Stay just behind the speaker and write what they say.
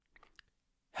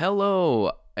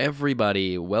Hello,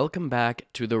 everybody. Welcome back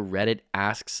to the Reddit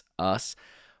Asks Us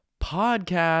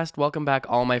podcast. Welcome back,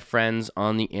 all my friends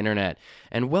on the internet.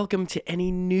 And welcome to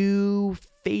any new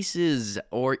faces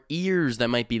or ears that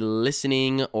might be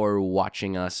listening or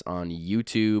watching us on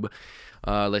YouTube,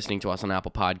 listening to us on Apple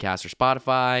Podcasts or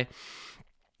Spotify,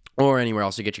 or anywhere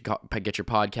else you get your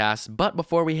podcasts. But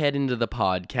before we head into the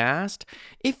podcast,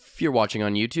 if you're watching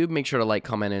on YouTube, make sure to like,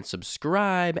 comment, and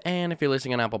subscribe. And if you're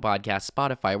listening on Apple Podcasts,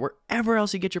 Spotify, wherever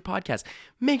else you get your podcasts,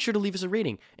 make sure to leave us a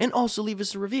rating and also leave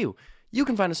us a review. You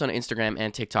can find us on Instagram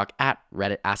and TikTok at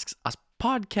Reddit Asks Us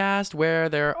Podcast, where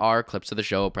there are clips of the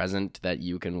show present that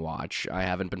you can watch. I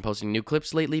haven't been posting new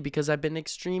clips lately because I've been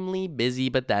extremely busy,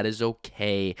 but that is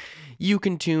okay. You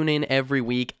can tune in every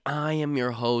week. I am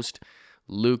your host,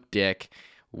 Luke Dick.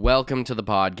 Welcome to the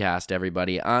podcast,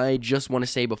 everybody. I just want to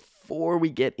say before we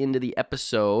get into the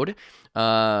episode,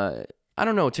 I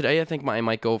don't know, today I think I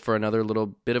might go for another little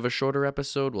bit of a shorter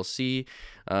episode. We'll see.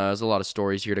 There's a lot of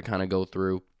stories here to kind of go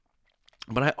through.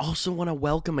 But I also want to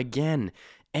welcome again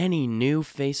any new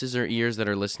faces or ears that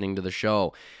are listening to the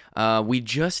show. We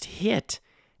just hit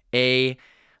the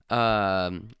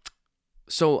way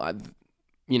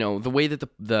that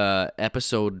the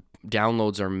episode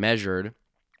downloads are measured,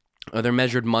 they're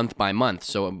measured month by month.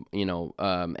 So,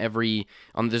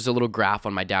 there's a little graph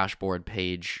on my dashboard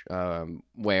page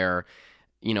where,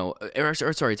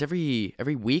 it's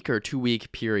every week or 2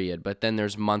 week period, but then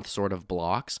there's month sort of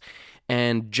blocks.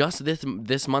 And just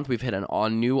this month, we've hit a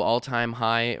new all-time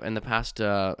high in the past,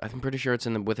 I'm pretty sure it's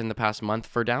within the past month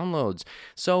for downloads.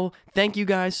 So thank you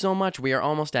guys so much. We are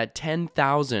almost at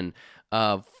 10,000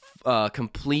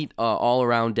 complete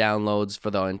all-around downloads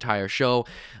for the entire show.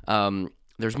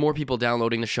 There's more people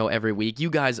downloading the show every week.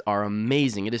 You guys are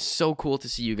amazing. It is so cool to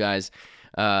see you guys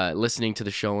listening to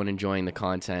the show and enjoying the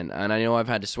content. And I know I've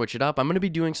had to switch it up. I'm going to be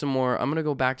doing some more. I'm going to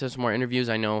go back to some more interviews.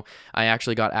 I know I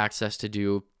actually got access to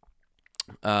do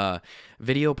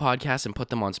video podcasts and put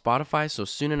them on Spotify. So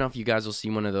soon enough, you guys will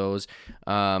see one of those.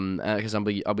 Because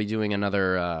I'll be doing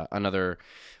another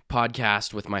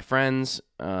podcast with my friends.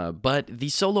 But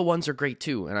these solo ones are great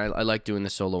too, and I like doing the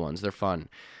solo ones. They're fun.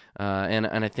 And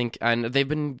I think they've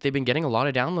been getting a lot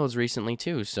of downloads recently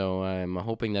too, so I'm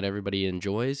hoping that everybody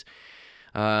enjoys.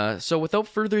 So without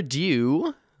further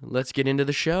ado, let's get into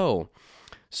the show.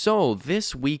 So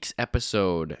this week's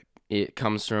episode, it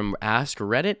comes from Ask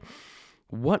Reddit.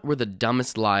 What were the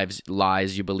dumbest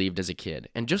lies you believed as a kid?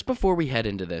 And just before we head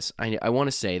into this, I want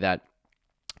to say that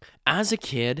as a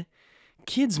kid,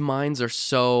 kids' minds are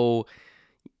so,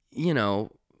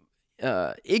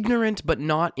 ignorant, but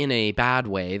not in a bad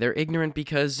way. They're ignorant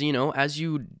because, as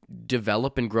you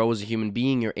develop and grow as a human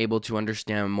being, you're able to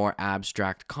understand more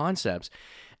abstract concepts.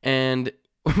 And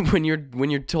when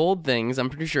you're told things, I'm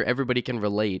pretty sure everybody can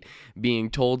relate being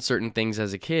told certain things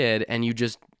as a kid, and you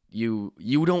just you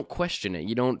don't question it.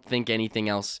 You don't think anything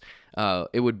else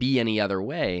it would be any other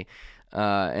way.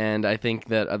 And I think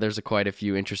that there's quite a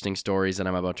few interesting stories that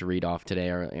I'm about to read off today,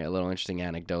 or little interesting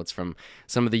anecdotes from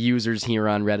some of the users here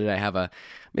on Reddit. I have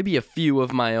maybe a few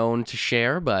of my own to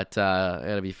share, but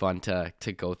it'll be fun to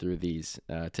go through these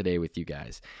today with you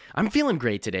guys. I'm feeling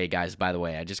great today, guys. By the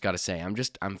way, I just got to say,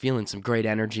 I'm feeling some great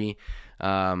energy.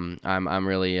 I'm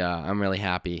really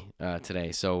happy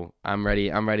today, so I'm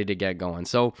ready to get going.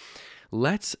 So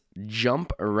let's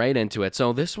jump right into it.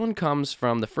 So this one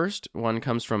the first one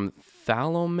comes from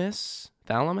Thalamus,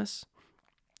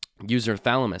 user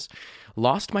Thalamus.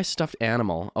 Lost my stuffed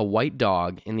animal, a white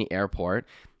dog, in the airport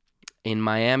in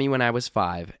Miami when I was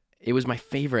 5. It was my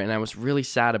favorite, and I was really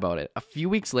sad about it. A few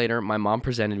weeks later, my mom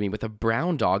presented me with a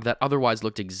brown dog that otherwise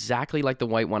looked exactly like the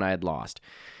white one I had lost.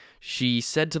 She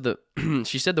said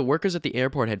the workers at the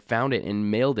airport had found it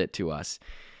and mailed it to us.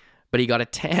 But he got a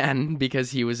tan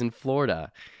because he was in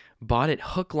Florida. Bought it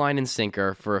hook, line, and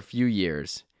sinker for a few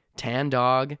years. Tan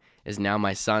dog is now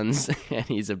my son's, and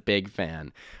he's a big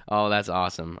fan. Oh, that's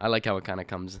awesome. I like how it kind of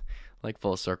comes like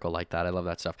full circle like that. I love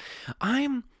that stuff.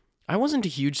 I wasn't a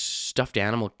huge stuffed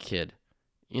animal kid.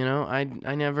 I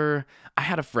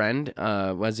had a friend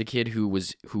as a kid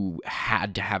who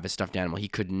had to have a stuffed animal. He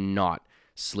could not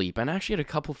sleep. And I actually had a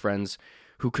couple friends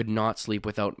who could not sleep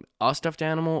without a stuffed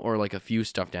animal or like a few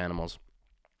stuffed animals.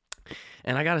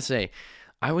 And I gotta say,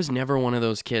 I was never one of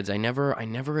those kids. I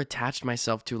never attached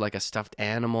myself to like a stuffed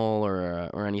animal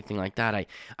or anything like that.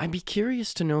 I'd be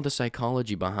curious to know the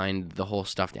psychology behind the whole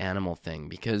stuffed animal thing,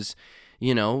 because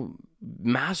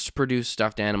mass-produced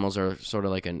stuffed animals are sort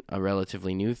of like a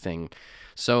relatively new thing.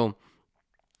 So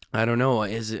I don't know.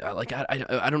 Is it like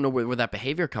I don't know where that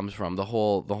behavior comes from. The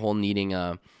whole needing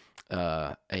a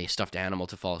a stuffed animal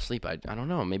to fall asleep. I don't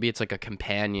know. Maybe it's like a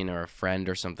companion or a friend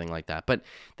or something like that. But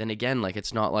then again, like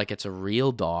it's not like it's a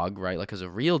real dog, right? Like as a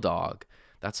real dog,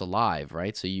 that's alive,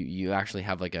 right? So you actually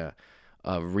have like a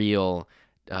real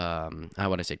I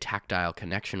want to say tactile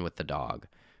connection with the dog,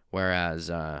 whereas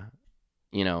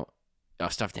you know, a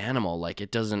stuffed animal, like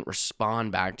it doesn't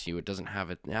respond back to you. It doesn't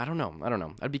have it. I don't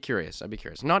know. I'd be curious.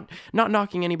 Not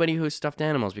knocking anybody who has stuffed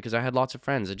animals, because I had lots of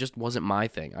friends. It just wasn't my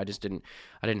thing. I didn't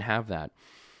have that.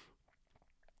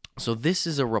 So this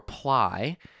is a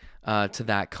reply to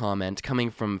that comment coming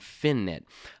from Finnit.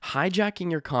 Hijacking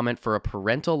your comment for a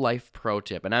parental life pro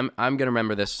tip. And I'm gonna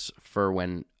remember this for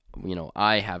when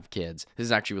I have kids. This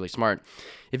is actually really smart.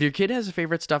 If your kid has a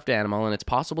favorite stuffed animal and it's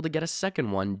possible to get a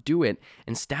second one, do it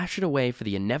and stash it away for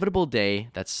the inevitable day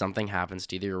that something happens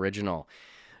to the original.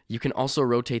 You can also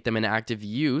rotate them in active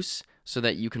use so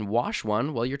that you can wash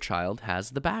one while your child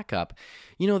has the backup.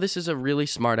 This is a really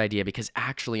smart idea, because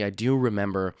actually I do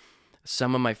remember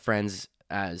some of my friends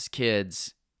as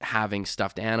kids having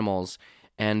stuffed animals,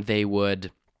 and they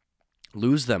would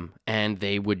lose them and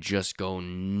they would just go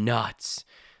nuts.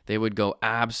 They would go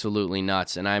absolutely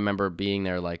nuts. And I remember being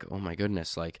there like, oh my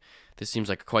goodness, like this seems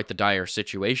like quite the dire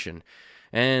situation.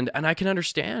 And I can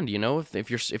understand,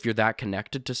 if you're that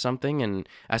connected to something, and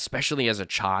especially as a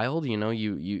child,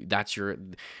 you that's your,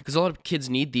 because a lot of kids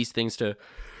need these things to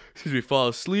fall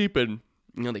asleep, and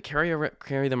they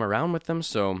carry them around with them.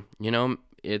 So,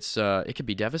 it could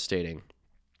be devastating.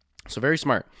 So very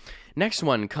smart. Next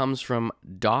one comes from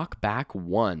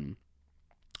DocBack1.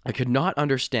 I could not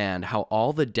understand how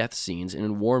all the death scenes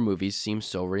in war movies seem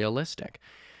so realistic.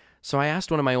 So I asked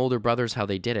one of my older brothers how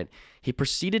they did it. He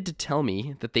proceeded to tell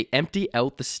me that they empty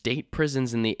out the state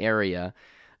prisons in the area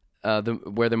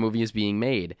where the movie is being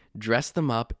made, dress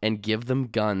them up, and give them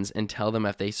guns, and tell them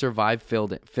if they survive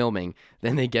filming,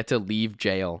 then they get to leave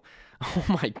jail. Oh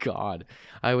my God.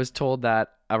 I was told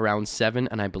that around 7,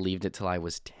 and I believed it till I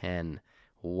was 10.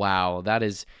 Wow, that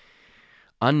is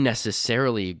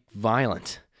unnecessarily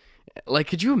violent. Like,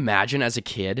 could you imagine as a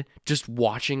kid just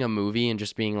watching a movie and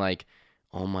just being like,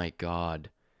 "Oh my God!"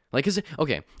 Like,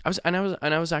 okay? I've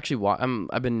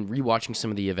been rewatching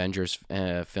some of the Avengers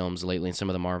films lately, and some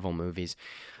of the Marvel movies,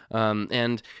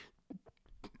 and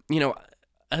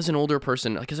as an older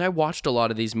person, because I watched a lot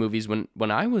of these movies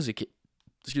when I was a kid.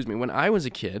 Excuse me, when I was a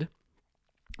kid,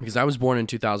 because I was born in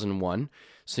 2001.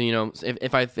 So,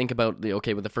 if I think about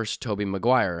with the first Tobey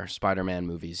Maguire Spider-Man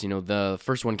movies, the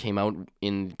first one came out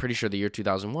in pretty sure the year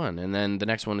 2001. And then the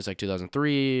next one is like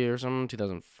 2003 or something,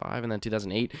 2005, and then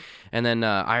 2008. And then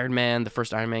Iron Man, the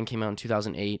first Iron Man came out in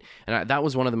 2008. And that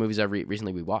was one of the movies I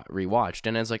recently rewatched.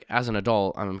 And as an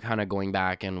adult, I'm kind of going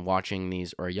back and watching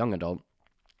these, or a young adult,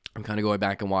 I'm kind of going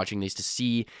back and watching these to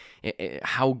see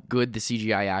how good the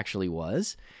CGI actually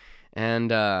was.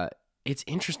 And it's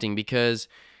interesting because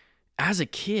as a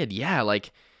kid,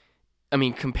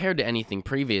 compared to anything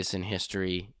previous in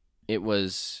history, it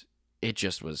was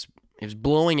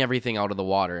blowing everything out of the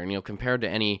water. And compared to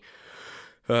any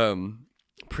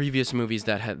previous movies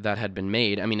that had been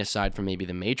made, aside from maybe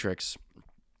The Matrix.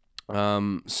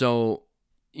 So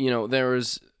there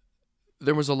was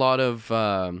a lot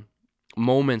of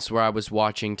moments where I was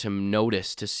watching to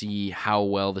see how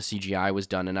well the CGI was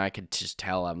done, and I could just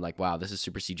tell, I'm like, wow, this is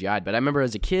super CGI'd. But I remember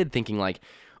as a kid thinking like,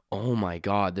 oh my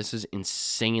God, this is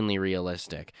insanely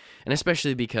realistic. And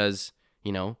especially because,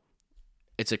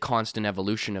 it's a constant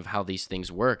evolution of how these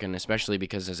things work. And especially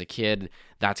because as a kid,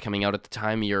 that's coming out at the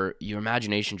time, your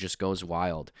imagination just goes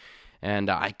wild. And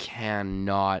I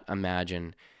cannot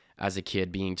imagine as a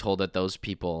kid being told that those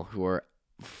people who are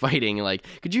fighting, like,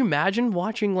 could you imagine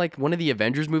watching like one of the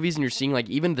Avengers movies and you're seeing like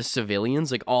even the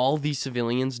civilians, like all these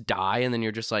civilians die, and then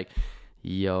you're just like,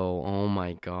 yo, oh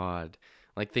my God.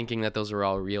 Like thinking that those are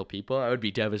all real people, I would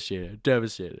be devastated.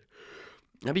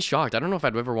 I'd be shocked. I don't know if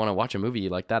I'd ever want to watch a movie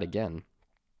like that again.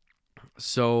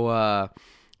 So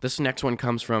this next one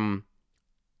comes from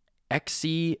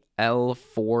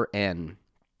XCL4N.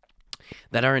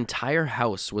 That our entire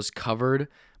house was covered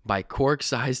by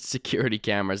cork-sized security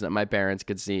cameras that my parents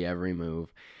could see every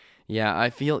move. Yeah, I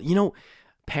feel,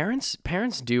 parents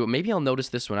do. Maybe I'll notice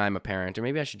this when I'm a parent, or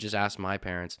maybe I should just ask my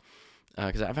parents.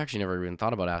 Because I've actually never even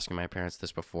thought about asking my parents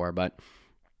this before, but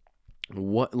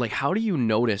how do you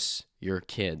notice your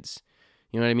kids?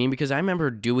 You know what I mean? Because I remember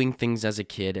doing things as a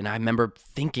kid, and I remember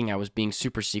thinking I was being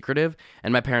super secretive,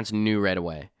 and my parents knew right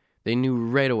away. They knew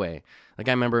right away. Like,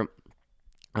 I remember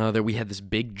that we had this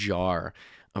big jar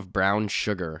of brown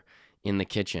sugar in the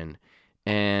kitchen,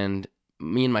 and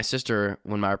me and my sister,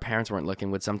 when our parents weren't looking,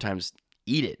 would sometimes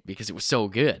eat it because it was so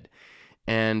good.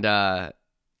 And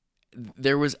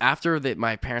there was, after that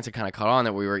my parents had kind of caught on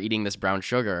that we were eating this brown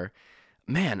sugar,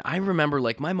 man, I remember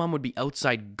like my mom would be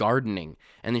outside gardening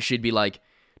and then she'd be like,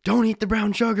 don't eat the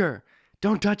brown sugar.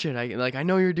 Don't touch it. I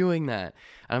know you're doing that.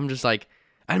 And I'm just like,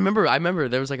 I remember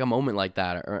there was like a moment like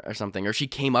that or something. Or she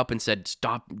came up and said,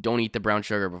 stop, don't eat the brown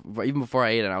sugar. Even before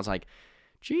I ate it, and I was like,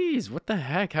 geez, what the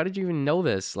heck? How did you even know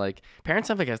this? Like, parents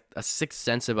have like a sixth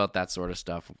sense about that sort of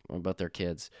stuff, about their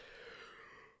kids.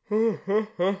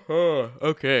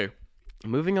 Okay.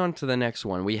 Moving on to the next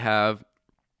one. We have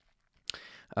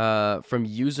from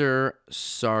user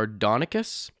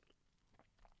Sardonicus.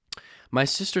 My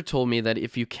sister told me that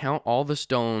if you count all the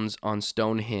stones on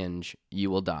Stonehenge, you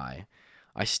will die.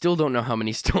 I still don't know how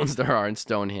many stones there are in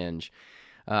Stonehenge.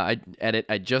 I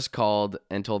just called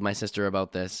and told my sister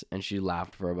about this, and she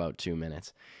laughed for about 2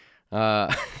 minutes.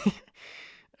 I've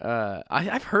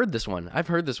heard this one.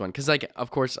 Because, like,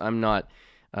 of course, I'm not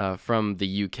from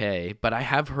the UK, but I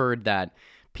have heard that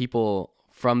people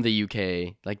from the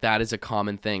UK, like, that is a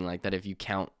common thing. Like, that if you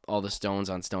count all the stones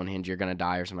on Stonehenge, you're gonna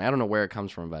die or something. I don't know where it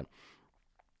comes from, but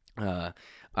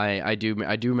I do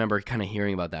remember kind of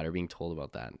hearing about that or being told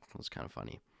about that. It was kind of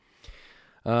funny.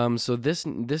 So this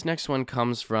next one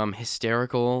comes from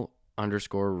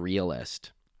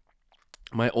hysterical_realist.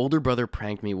 My older brother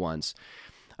pranked me once.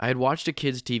 I had watched a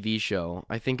kids' TV show.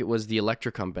 I think it was The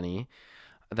Electric Company,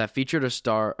 that featured a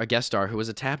guest star who was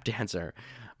a tap dancer.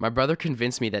 My brother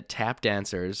convinced me that tap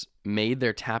dancers made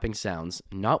their tapping sounds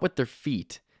not with their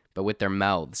feet, but with their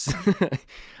mouths.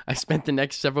 I spent the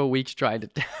next several weeks trying to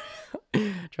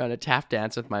tap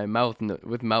dance with my mouth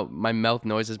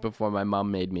noises before my mom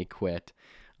made me quit.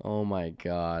 Oh my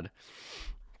God.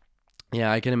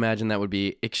 Yeah, I can imagine that would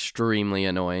be extremely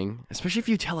annoying, especially if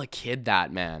you tell a kid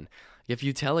that, man. If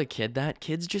you tell a kid that,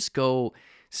 kids just go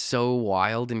so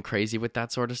wild and crazy with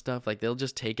that sort of stuff. Like, they'll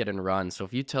just take it and run. So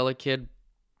if you tell a kid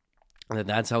that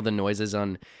that's how the noises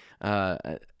on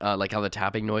like how the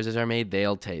tapping noises are made,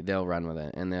 they'll run with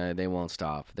it, and they won't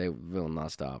stop. They will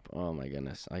not stop. Oh my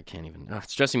goodness, I can't even.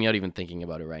 It's stressing me out even thinking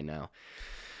about it right now.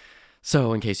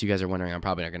 So, in case you guys are wondering, I'm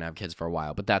probably not gonna have kids for a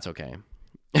while, but that's okay.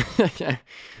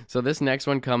 So this next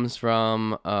one comes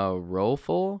from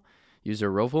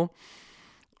user Roful.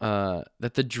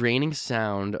 That the draining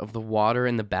sound of the water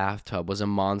in the bathtub was a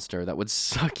monster that would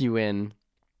suck you in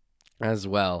as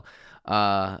well.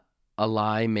 A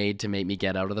lie made to make me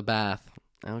get out of the bath.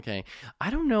 Okay. I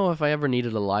don't know if I ever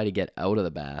needed a lie to get out of the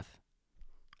bath.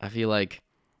 I feel like,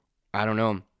 I don't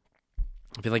know.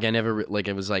 I feel like I never, like,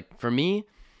 it was like, for me,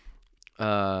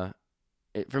 it's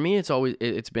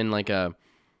been like at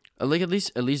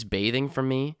least bathing for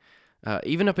me,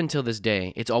 even up until this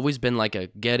day, it's always been like a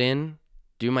get in,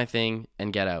 do my thing,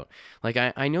 and get out. Like,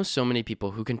 I know so many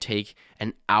people who can take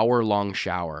an hour-long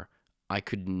shower. I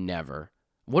could never.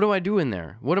 What do I do in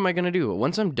there? What am I going to do?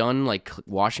 Once I'm done, like,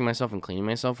 washing myself and cleaning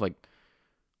myself, like,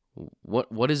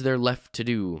 what is there left to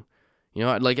do? You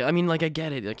know, like, I mean, like, I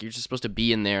get it. Like, you're just supposed to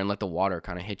be in there and let the water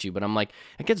kind of hit you. But I'm like,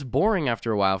 it gets boring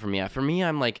after a while for me. For me,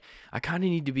 I'm like, I kind of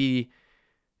need to be,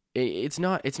 it's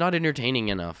not entertaining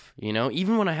enough, you know?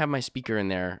 Even when I have my speaker in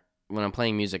there, when I'm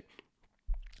playing music,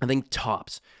 I think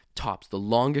tops, the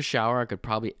longest shower I could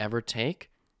probably ever take,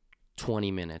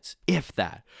 20 minutes, if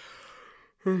that.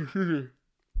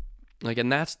 Like,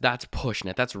 and that's pushing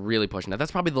it. That's really pushing it.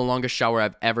 That's probably the longest shower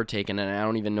I've ever taken, and I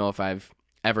don't even know if I've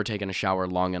ever taken a shower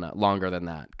longer than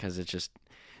that, because it's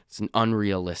an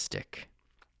unrealistic.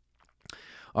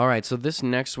 All right, so this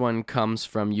next one comes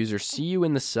from user See You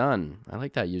in the Sun. I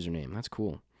like that username. That's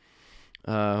cool.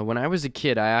 When I was a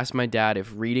kid, I asked my dad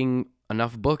if reading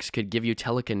enough books could give you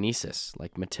telekinesis,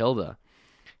 like Matilda.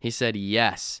 He said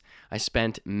yes. I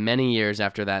spent many years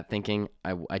after that thinking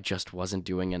I just wasn't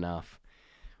doing enough.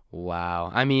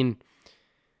 Wow. I mean,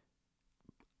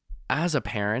 as a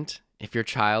parent, if your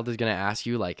child is going to ask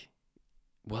you, like,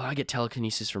 well, I get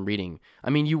telekinesis from reading.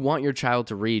 I mean, you want your child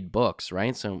to read books,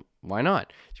 right? So why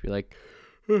not? Just be like,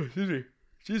 oh,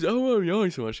 she's I'm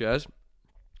yawning so much, guys.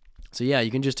 So yeah,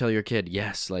 you can just tell your kid,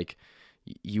 yes, like,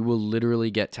 you will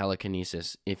literally get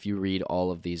telekinesis if you read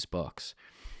all of these books.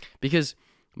 Because,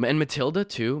 and Matilda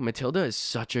too. Matilda is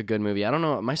such a good movie. I don't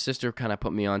know. My sister kind of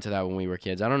put me onto that when we were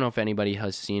kids. I don't know if anybody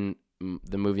has seen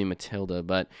the movie Matilda,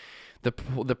 but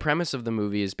the premise of the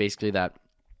movie is basically that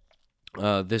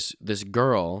this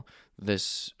girl,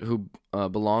 who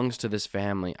belongs to this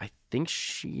family. I think is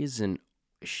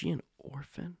she an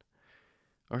orphan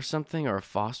or something, or a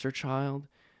foster child?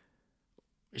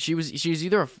 She's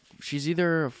either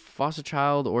a foster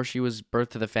child or she was birthed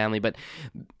to the family, but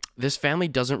this family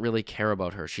doesn't really care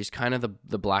about her. She's kind of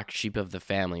the black sheep of the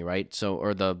family, right? So,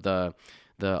 or the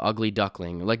the ugly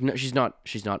duckling. Like, no, she's not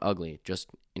ugly, just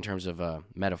in terms of a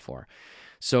metaphor.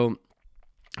 So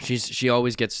she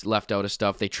always gets left out of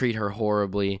stuff. They treat her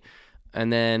horribly,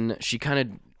 and then she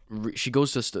she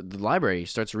goes to the library,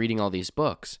 starts reading all these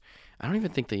books. I don't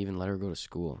even think they even let her go to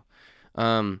school.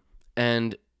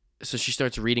 And so she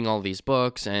starts reading all these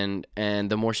books, and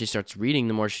the more she starts reading,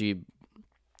 the more she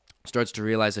starts to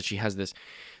realize that she has this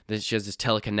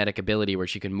telekinetic ability where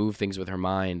she can move things with her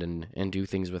mind and do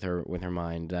things with her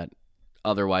mind that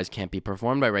otherwise can't be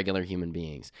performed by regular human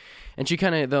beings. And she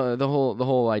kind of the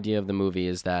whole idea of the movie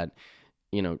is that,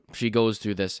 you know, she goes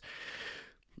through this,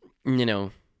 you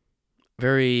know,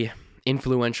 very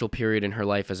influential period in her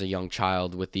life as a young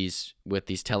child with these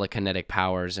telekinetic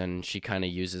powers, and she kind of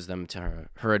uses them to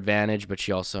her advantage, but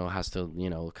she also has to, you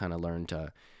know, kind of learn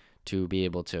to be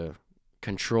able to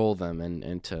control them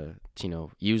and to, you know,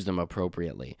 use them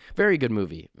appropriately. Very good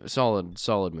movie.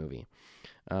 Solid movie.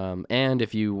 And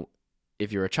if you're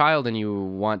a child and you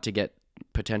want to get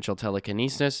potential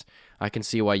telekinesis, I can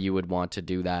see why you would want to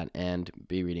do that and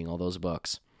be reading all those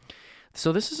books.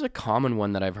 So this is a common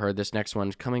one that I've heard. This next one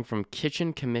is coming from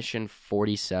Kitchen Commission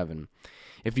 47.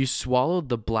 If you swallowed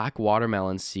the black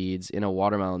watermelon seeds in a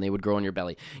watermelon, they would grow in your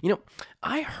belly. You know,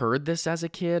 I heard this as a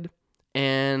kid,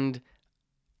 and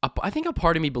I think a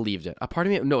part of me believed it. A part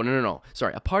of me, no.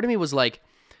 Sorry, a part of me was like,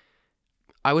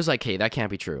 I was like, hey, that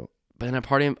can't be true. But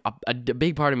then a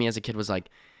big part of me as a kid was like,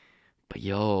 but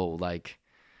yo, like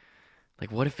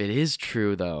what if it is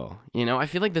true though? You know, I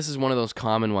feel like this is one of those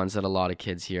common ones that a lot of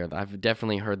kids hear. I've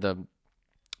definitely heard the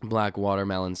black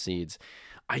watermelon seeds.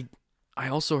 I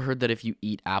also heard that if you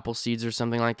eat apple seeds or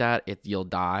something like that, you'll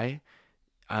die.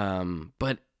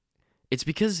 But it's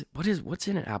because what's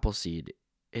in an apple seed?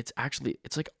 It's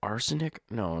like arsenic.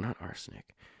 No, not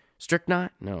arsenic.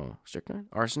 Strychnine? No, strychnine?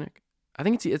 Arsenic? I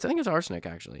think it's arsenic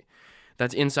actually.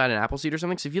 That's inside an apple seed or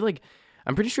something. So if you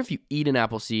I'm pretty sure if you eat an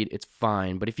apple seed, it's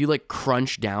fine. But if you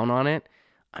crunch down on it,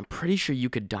 I'm pretty sure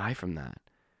you could die from that.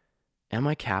 Am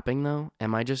I capping though?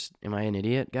 Am I an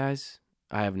idiot, guys?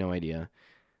 I have no idea.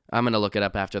 I'm going to look it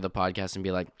up after the podcast and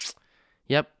be like,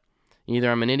 yep,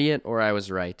 either I'm an idiot or I was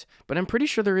right. But I'm pretty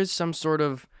sure there is some sort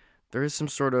of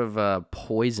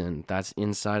poison that's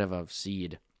inside of a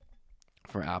seed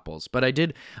for apples. But I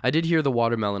did hear the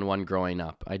watermelon one growing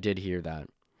up. I did hear that.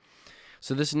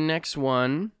 So this next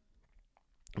one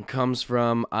comes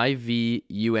from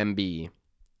IVUMB.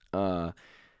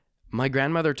 My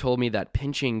grandmother told me that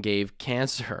pinching gave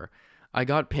cancer. I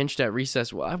got pinched at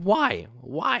recess. Why?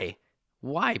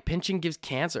 Pinching gives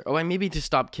cancer. Oh, maybe to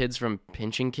stop kids from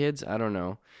pinching kids? I don't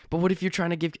know. But what if you're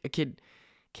trying to give a kid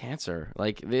cancer?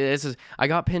 I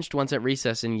got pinched once at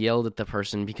recess and yelled at the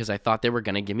person because I thought they were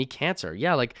going to give me cancer.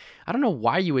 Yeah, I don't know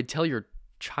why you would tell your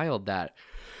child that.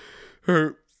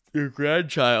 Your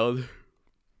grandchild.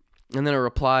 And then a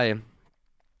reply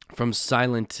from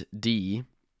Silent D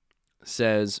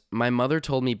says, my mother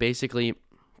told me basically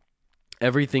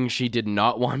everything she did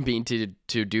not want me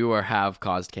to do or have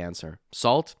caused cancer.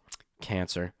 Salt?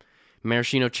 Cancer.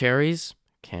 Maraschino cherries?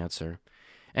 Cancer.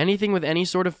 Anything with any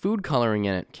sort of food coloring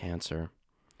in it? Cancer.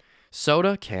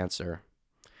 Soda? Cancer.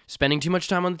 Spending too much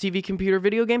time on the TV, computer,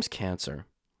 video games? Cancer.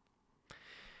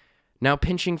 Now,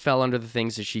 pinching fell under the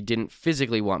things that she didn't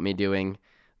physically want me doing.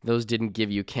 Those didn't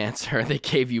give you cancer. They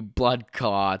gave you blood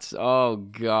clots. Oh,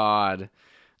 God.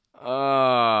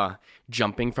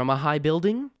 Jumping from a high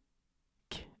building?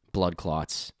 Blood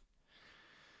clots.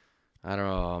 I don't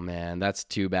know, man. That's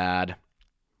too bad.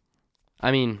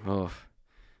 I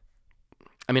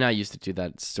used to do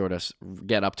that, sort of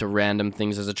get up to random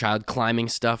things as a child. Climbing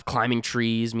stuff, climbing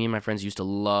trees. Me and my friends used to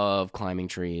love climbing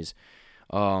trees.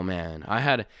 Oh, man.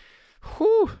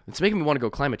 It's making me want to go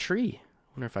climb a tree.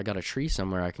 I wonder if I got a tree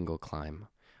somewhere I can go climb.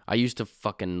 I used to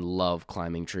fucking love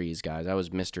climbing trees, guys. I was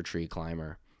Mr. Tree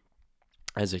Climber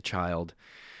as a child.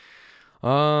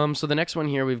 So the next one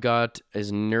here we've got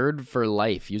is Nerd for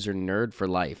Life. User Nerd for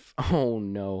Life. Oh,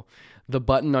 no. The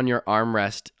button on your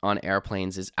armrest on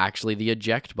airplanes is actually the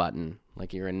eject button.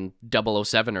 Like you're in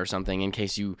 007 or something in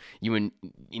case you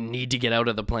need to get out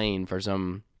of the plane for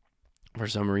some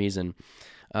reason.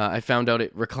 I found out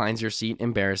it reclines your seat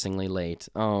embarrassingly late.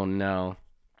 Oh, no.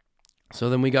 So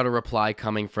then we got a reply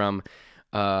coming from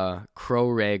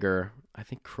Crowrager. I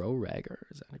think Crowrager.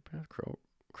 Is that how you pronounce it?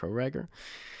 Crowrager?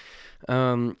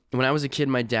 When I was a kid,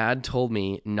 my dad told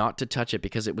me not to touch it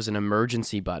because it was an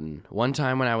emergency button. One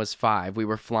time when I was 5, we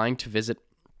were flying to visit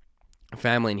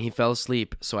family and he fell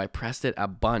asleep, so I pressed it a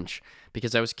bunch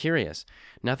because I was curious.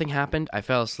 Nothing happened. I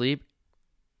fell asleep,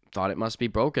 thought it must be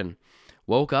broken.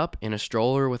 Woke up in a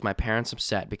stroller with my parents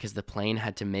upset because the plane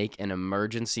had to make an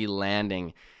emergency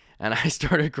landing and I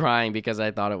started crying because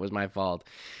I thought it was my fault.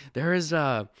 There is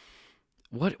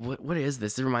what is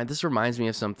this? This reminds me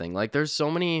of something. Like there's so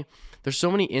many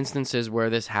instances where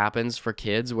this happens for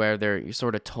kids, where they're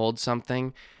sort of told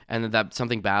something and that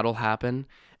something bad will happen,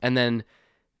 and then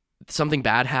something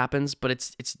bad happens, but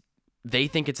it's they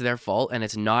think it's their fault and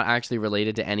it's not actually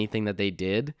related to anything that they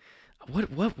did.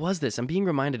 What was this? I'm being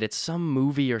reminded it's some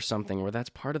movie or something where that's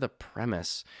part of the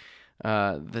premise,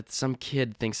 that some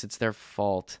kid thinks it's their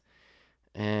fault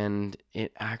and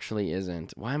it actually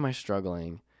isn't. Why am I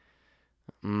struggling?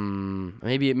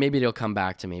 Maybe it'll come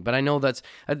back to me, but I know that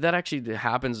actually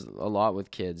happens a lot with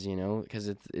kids, because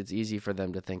it's easy for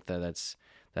them to think that it's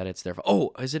their fault.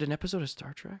 Oh, is it an episode of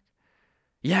Star Trek?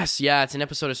 Yes, yeah, it's an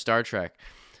episode of Star Trek.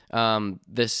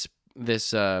 The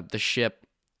ship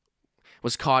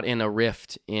was caught in a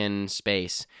rift in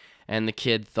space, and the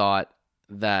kid thought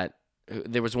that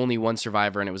there was only one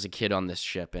survivor, and it was a kid on this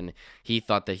ship, and he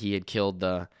thought that he had killed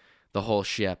the whole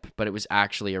ship, but it was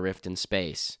actually a rift in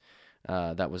space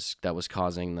that was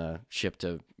causing the ship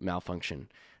to malfunction.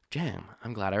 Damn,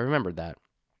 I'm glad I remembered that.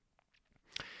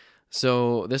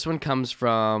 So this one comes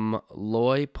from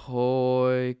Loy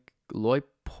Pokoi.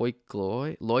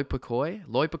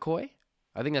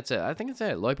 I think that's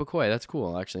it. Loy Pokoi. That's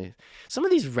cool, actually. Some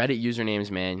of these Reddit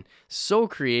usernames, man, so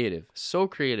creative.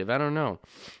 I don't know.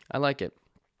 I like it.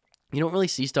 You don't really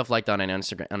see stuff like that on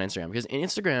Instagram, because in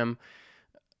Instagram,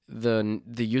 the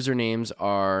usernames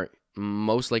are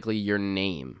most likely your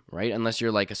name, right? Unless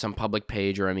you're like some public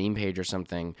page or a meme page or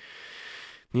something.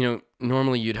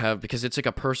 Normally you'd have, because it's like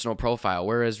a personal profile,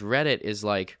 whereas Reddit is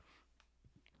like,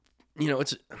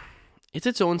 it's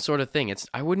its own sort of thing.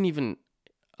 I wouldn't even,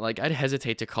 like, I'd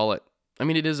hesitate to call it, I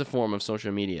mean, it is a form of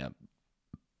social media,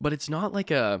 but it's not like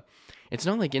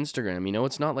Instagram,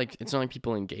 it's not like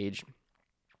people engage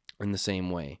in the same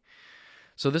way.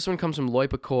 So this one comes from Loy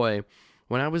Pokoi.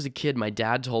 When I was a kid, my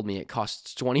dad told me it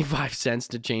costs 25 cents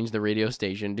to change the radio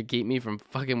station to keep me from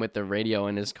fucking with the radio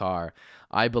in his car.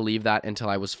 I believed that until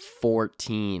I was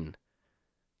 14.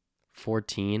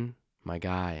 14? My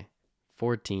guy.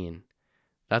 14.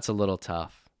 That's a little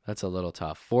tough.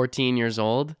 14 years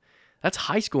old? That's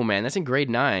high school, man. That's in grade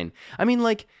 9. I mean,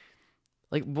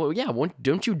 well, yeah,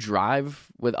 don't you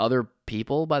drive with other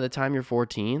people by the time you're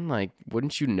 14? Like,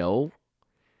 wouldn't you know?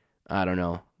 I don't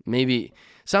know. Maybe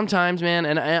sometimes, man,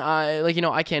 and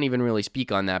I can't even really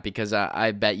speak on that, because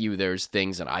I bet you there's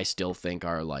things that I still think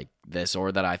are like this,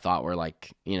 or that I thought were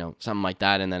like, something like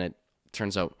that, and then it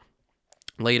turns out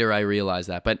later I realized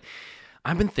that. But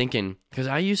I've been thinking, because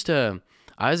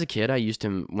as a kid, I used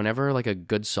to, whenever like a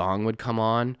good song would come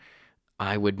on,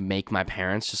 I would make my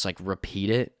parents just like repeat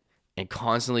it and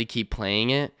constantly keep playing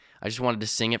it. I just wanted to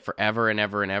sing it forever and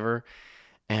ever and ever.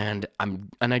 And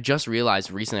I just realized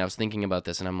recently, I was thinking about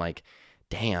this, and I'm like,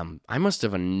 damn, I must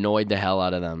have annoyed the hell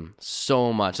out of them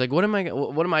so much. Like, what am I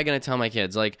going to tell my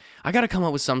kids? Like, I got to come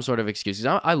up with some sort of excuse.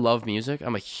 I love music.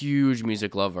 I'm a huge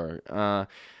music lover.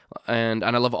 And I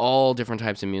love all different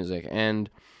types of music. And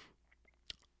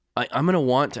I'm going to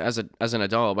want to, as an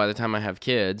adult, by the time I have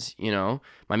kids,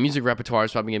 my music repertoire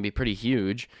is probably going to be pretty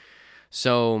huge.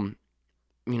 So,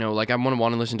 like, I want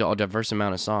to listen to a diverse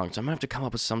amount of songs. I'm going to have to come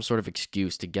up with some sort of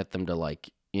excuse to get them to, like,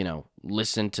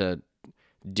 listen to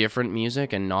different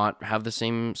music and not have the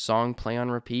same song play on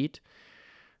repeat.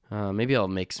 Maybe I'll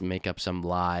make up some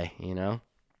lie,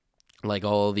 like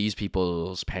all these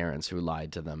people's parents who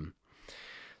lied to them.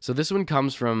 So this one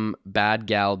comes from Bad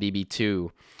Gal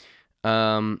BB2.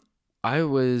 I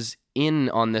was in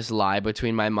on this lie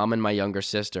between my mom and my younger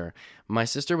sister. My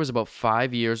sister was about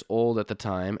 5 years old at the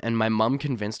time, and my mom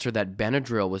convinced her that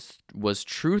Benadryl was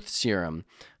truth serum.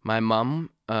 My mom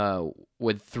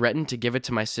would threaten to give it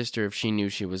to my sister if she knew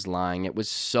she was lying. It was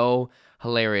so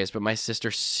hilarious, but my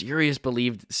sister seriously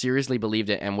believed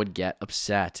it and would get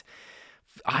upset.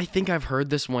 I think I've heard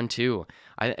this one too.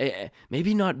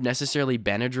 Maybe not necessarily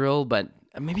Benadryl, but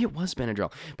maybe it was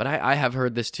Benadryl. But I have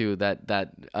heard this too, that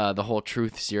the whole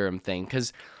truth serum thing.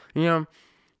 Because,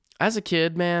 as a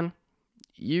kid, man,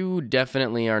 you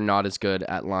definitely are not as good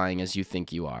at lying as you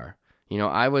think you are.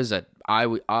 I as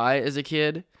a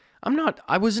kid,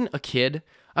 I wasn't a kid.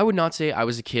 I would not say I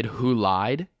was a kid who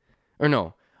lied. Or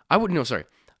no, I wasn't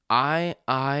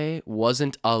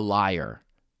a liar,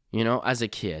 as a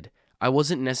kid. I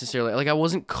wasn't necessarily, I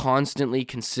wasn't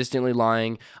consistently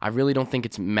lying. I really don't think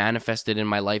it's manifested in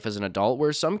my life as an adult,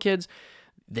 where some kids,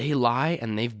 they lie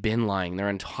and they've been lying their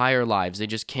entire lives. They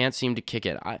just can't seem to kick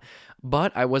it.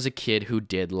 But I was a kid who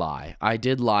did lie. I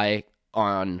did lie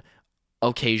on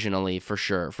occasionally, for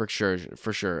sure.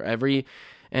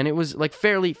 And it was like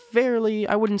fairly,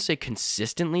 I wouldn't say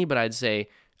consistently, but I'd say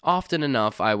often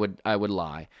enough I would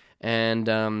lie. And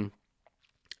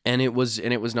it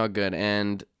was not good.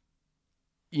 And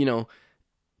you know,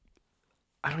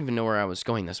 I don't even know where I was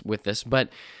going with this, but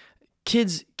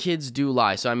kids do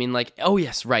lie. So I mean, like, oh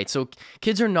yes, right. So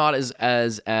kids are not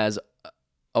as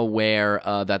aware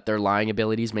that their lying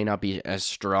abilities may not be as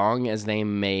strong as they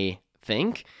may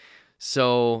think.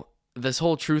 So this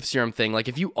whole truth serum thing, like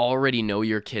if you already know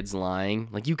your kid's lying,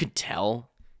 like you could tell,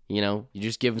 you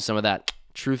just give them some of that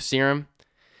truth serum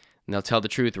and they'll tell the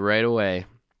truth right away.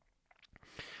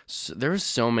 So, there were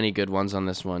so many good ones on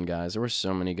this one, guys. There were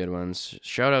so many good ones.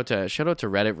 Shout out to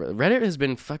Reddit. Reddit has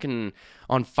been fucking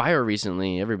on fire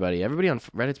recently. Everybody on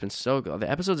Reddit's been so good.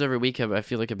 The episodes every week I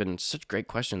feel like have been such great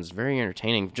questions, very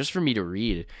entertaining, just for me to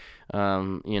read.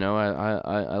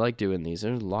 I like doing these.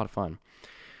 They're a lot of fun.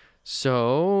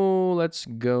 So let's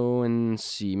go and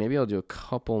see. Maybe I'll do a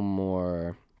couple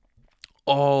more.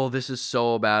 Oh, this is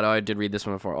so bad. Oh, I did read this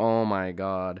one before. Oh my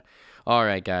god. All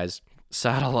right, guys,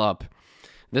 saddle up.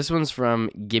 This one's from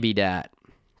Gibby Dat.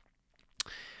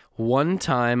 One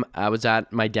time I was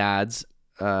at my dad's,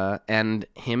 and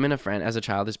him and a friend, as a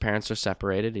child, his parents are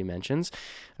separated, he mentions,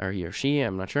 or he or she,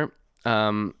 I'm not sure.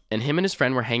 And him and his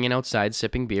friend were hanging outside,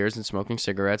 sipping beers and smoking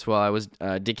cigarettes while I was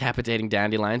decapitating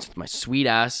dandelions with my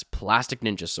sweet-ass plastic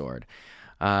ninja sword.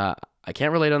 I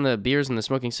can't relate on the beers and the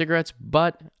smoking cigarettes,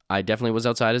 but I definitely was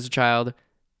outside as a child,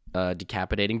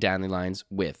 decapitating dandelions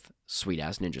with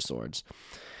sweet-ass ninja swords.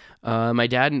 My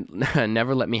dad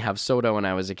never let me have soda when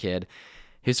I was a kid.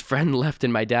 His friend left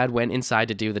and my dad went inside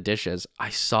to do the dishes. I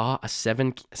saw a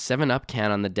 7-Up can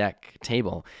on the deck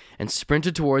table and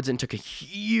sprinted towards it and took a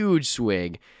huge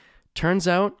swig. Turns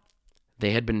out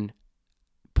they had been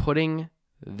putting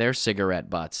their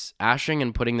cigarette butts, ashing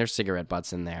and putting their cigarette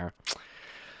butts in there.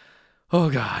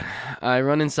 Oh, God. I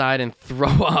run inside and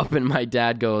throw up, and my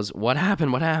dad goes, "What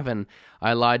happened? What happened?"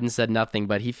 I lied and said nothing,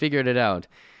 but he figured it out.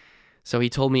 So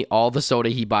he told me all the soda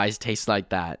he buys tastes like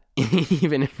that,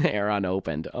 even if they're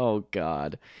unopened. Oh,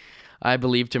 God. I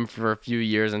believed him for a few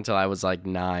years until I was like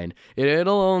 9.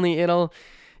 That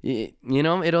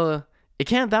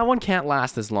one can't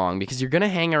last as long because you're going to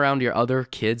hang around your other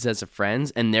kids as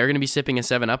friends and they're going to be sipping a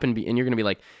 7-Up and you're going to be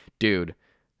like, "Dude,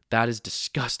 that is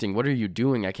disgusting. What are you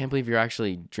doing? I can't believe you're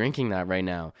actually drinking that right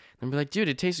now." And be like, "Dude,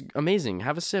 it tastes amazing.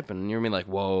 Have a sip." And you're gonna be like,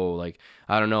 "Whoa, like,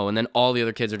 I don't know." And then all the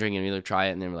other kids are drinking and either try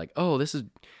it and they're like, "Oh, this is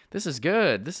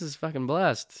good. This is fucking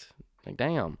blessed." Like,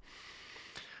 damn.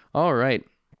 All right.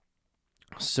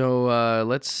 So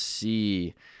let's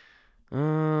see.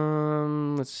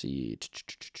 Let's see.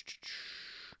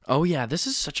 Oh yeah, this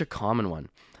is such a common one.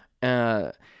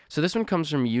 So this one comes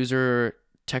from user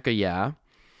Tekaya.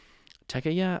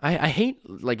 Tekaya? I hate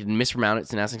like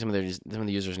mispronouncing some of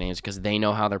the users' names because they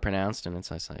know how they're pronounced, and it's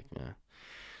just like, yeah.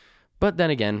 But then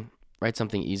again, write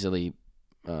something easily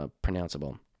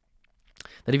pronounceable.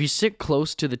 That if you sit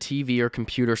close to the TV or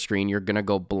computer screen, you're gonna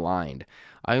go blind.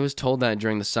 I was told that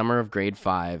during the summer of grade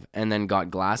 5, and then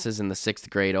got glasses in the 6th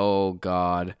grade. Oh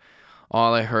God!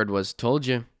 All I heard was "told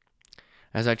you."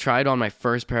 As I tried on my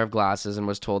first pair of glasses and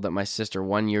was told that my sister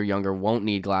 1 year younger won't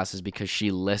need glasses because she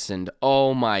listened.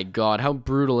 Oh my God, how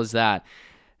brutal is that?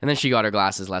 And then she got her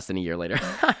glasses less than a year later.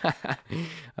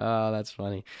 Oh, that's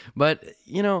funny. But,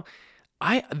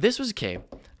 this was okay.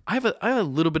 I have a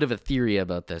little bit of a theory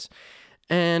about this.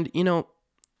 And,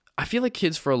 I feel like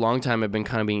kids for a long time have been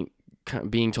kind of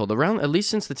being told around, at least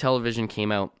since the television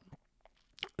came out,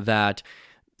 that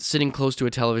sitting close to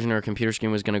a television or a computer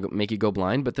screen was going to make you go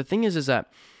blind. But the thing is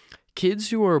that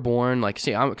kids who are born, like,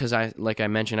 say, because like I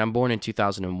mentioned, I'm born in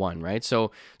 2001, right?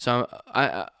 So I'm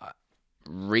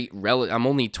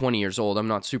only 20 years old. I'm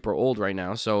not super old right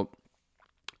now. So,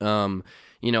 my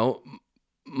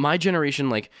generation,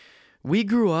 like, we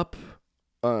grew up,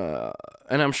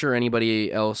 and I'm sure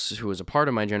anybody else who was a part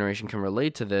of my generation can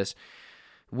relate to this.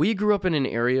 We grew up in an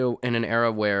era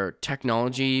where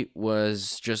technology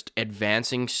was just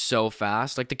advancing so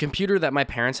fast. Like, the computer that my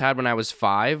parents had when I was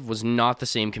 5 was not the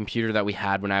same computer that we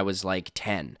had when I was like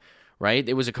 10, right?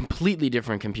 It was a completely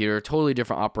different computer, totally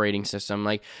different operating system.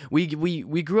 Like, we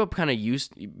grew up kind of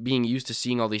being used to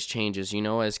seeing all these changes.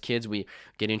 As kids, we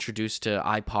get introduced to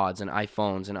iPods and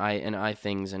iPhones and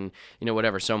iThings and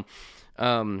whatever. So,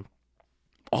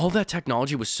 all that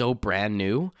technology was so brand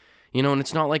new. And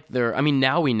it's not like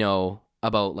now we know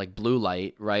about like blue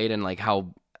light, right? And like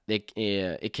how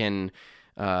it can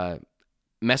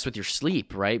mess with your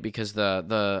sleep, right? Because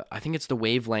I think it's the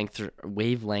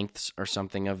wavelengths or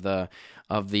something of the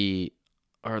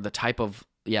type of,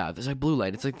 yeah, there's like blue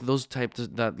light. It's like those types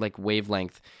that like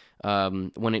wavelength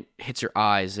when it hits your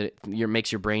eyes,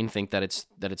 makes your brain think that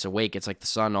it's awake. It's like the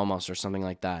sun almost, or something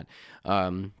like that.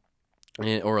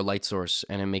 Or a light source,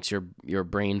 and it makes your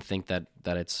brain think that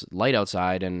it's light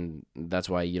outside, and that's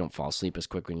why you don't fall asleep as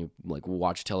quick when you like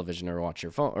watch television or watch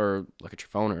your phone or look at your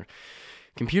phone or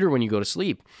computer when you go to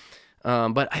sleep.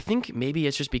 But I think maybe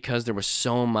it's just because there was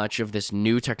so much of this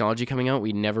new technology coming out,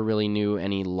 we never really knew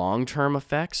any long-term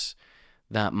effects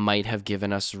that might have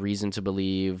given us reason to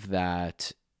believe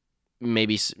that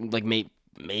maybe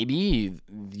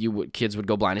kids would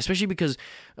go blind, especially because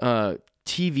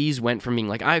TVs went from being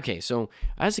like, okay, so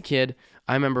as a kid,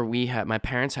 I remember we had one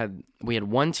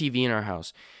TV in our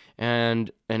house,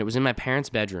 and it was in my parents'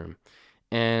 bedroom,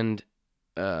 and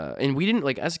we didn't,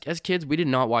 like, as kids, we did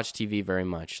not watch TV very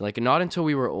much, like not until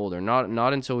we were older,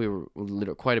 not until we were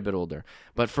quite a bit older.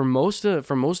 But for most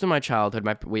of my childhood,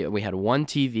 we had one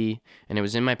TV, and it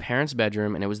was in my parents'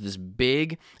 bedroom, and it was a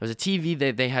TV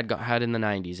that they had in the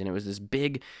 90s, and it was this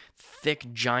big,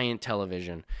 thick, giant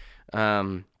television.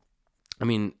 I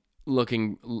mean,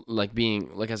 being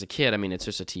as a kid, I mean, it's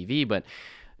just a TV, but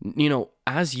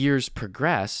as years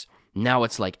progress, now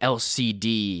it's like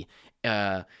LCD,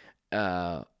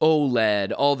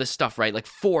 OLED, all this stuff, right? Like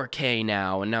 4K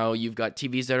now, and now you've got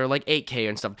TVs that are like 8K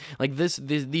and stuff. Like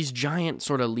these giant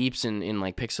sort of leaps in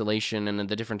like pixelation and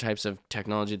the different types of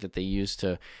technology that they use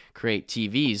to create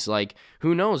TVs. Like,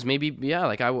 who knows? Maybe, yeah.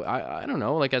 Like I don't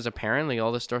know. Like, as a parent, like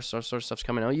all this sort of stuff's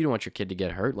coming out. You don't want your kid to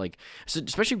get hurt. Like,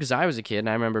 especially because I was a kid and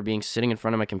I remember sitting in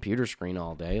front of my computer screen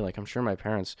all day. Like, I'm sure my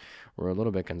parents were a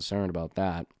little bit concerned about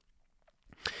that.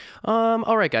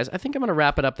 All right, guys, I think I'm going to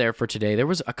wrap it up there for today. There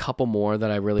was a couple more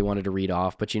that I really wanted to read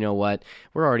off, but you know what?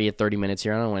 We're already at 30 minutes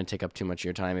here. I don't want to take up too much of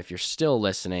your time if you're still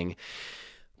listening.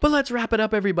 But let's wrap it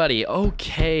up, everybody.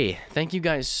 Okay, thank you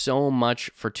guys so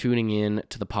much for tuning in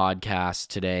to the podcast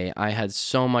today. I had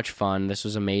so much fun. This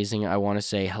was amazing. I want to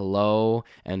say hello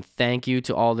and thank you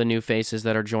to all the new faces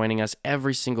that are joining us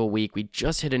every single week. We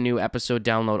just hit a new episode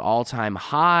download all-time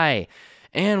high.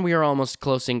 And we are almost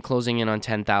closing in on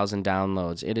 10,000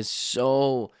 downloads. It is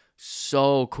so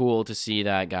cool to see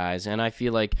that, guys. And I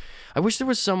feel like I wish there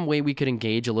was some way we could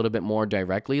engage a little bit more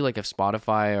directly, like if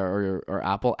Spotify or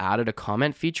Apple added a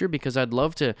comment feature, because I'd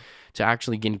love to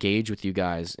actually engage with you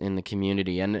guys in the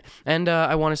community. And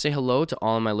I want to say hello to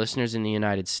all of my listeners in the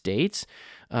United States.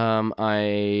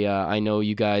 I know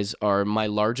you guys are my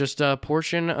largest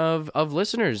portion of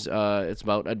listeners. It's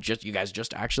about you guys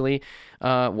just actually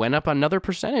went up another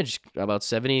percentage. About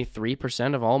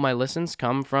 73% of all my listens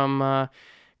come from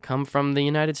the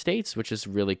United States, which is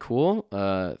really cool.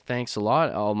 Thanks a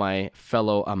lot, all my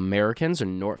fellow Americans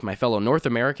my fellow North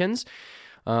Americans.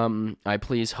 I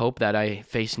please hope that I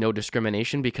face no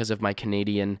discrimination because of my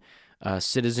Canadian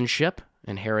citizenship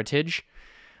and heritage.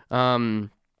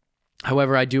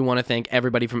 However, I do want to thank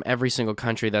everybody from every single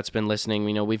country that's been listening.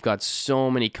 We know we've got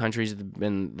so many countries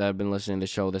that have been listening to the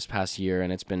show this past year,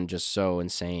 and it's been just so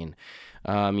insane.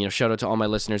 Shout out to all my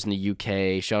listeners in the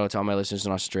UK. Shout out to all my listeners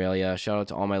in Australia. Shout out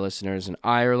to all my listeners in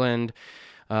Ireland.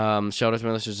 Shout out to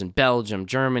my listeners in Belgium,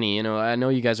 Germany. I know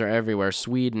you guys are everywhere.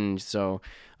 Sweden. So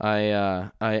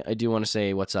I do want to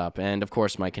say what's up, and of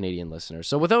course my Canadian listeners.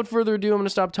 So without further ado, I'm going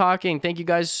to stop talking. Thank you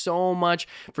guys so much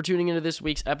for tuning into this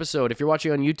week's episode. If you're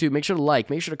watching on YouTube, make sure to like,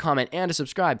 make sure to comment, and to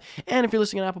subscribe. And if you're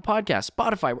listening on Apple Podcasts,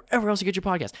 Spotify, wherever else you get your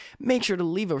podcast, make sure to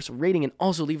leave us a rating and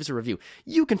also leave us a review.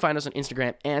 You can find us on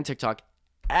Instagram and TikTok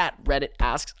at Reddit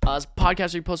Asks Us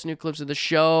Podcast, where we post new clips of the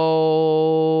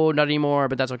show. Not anymore,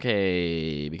 but that's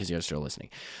okay because you guys are still listening.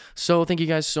 So thank you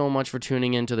guys so much for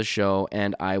tuning into the show,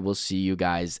 and I will see you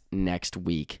guys next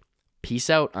week. Peace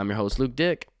out. I'm your host, Luke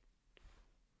Dick.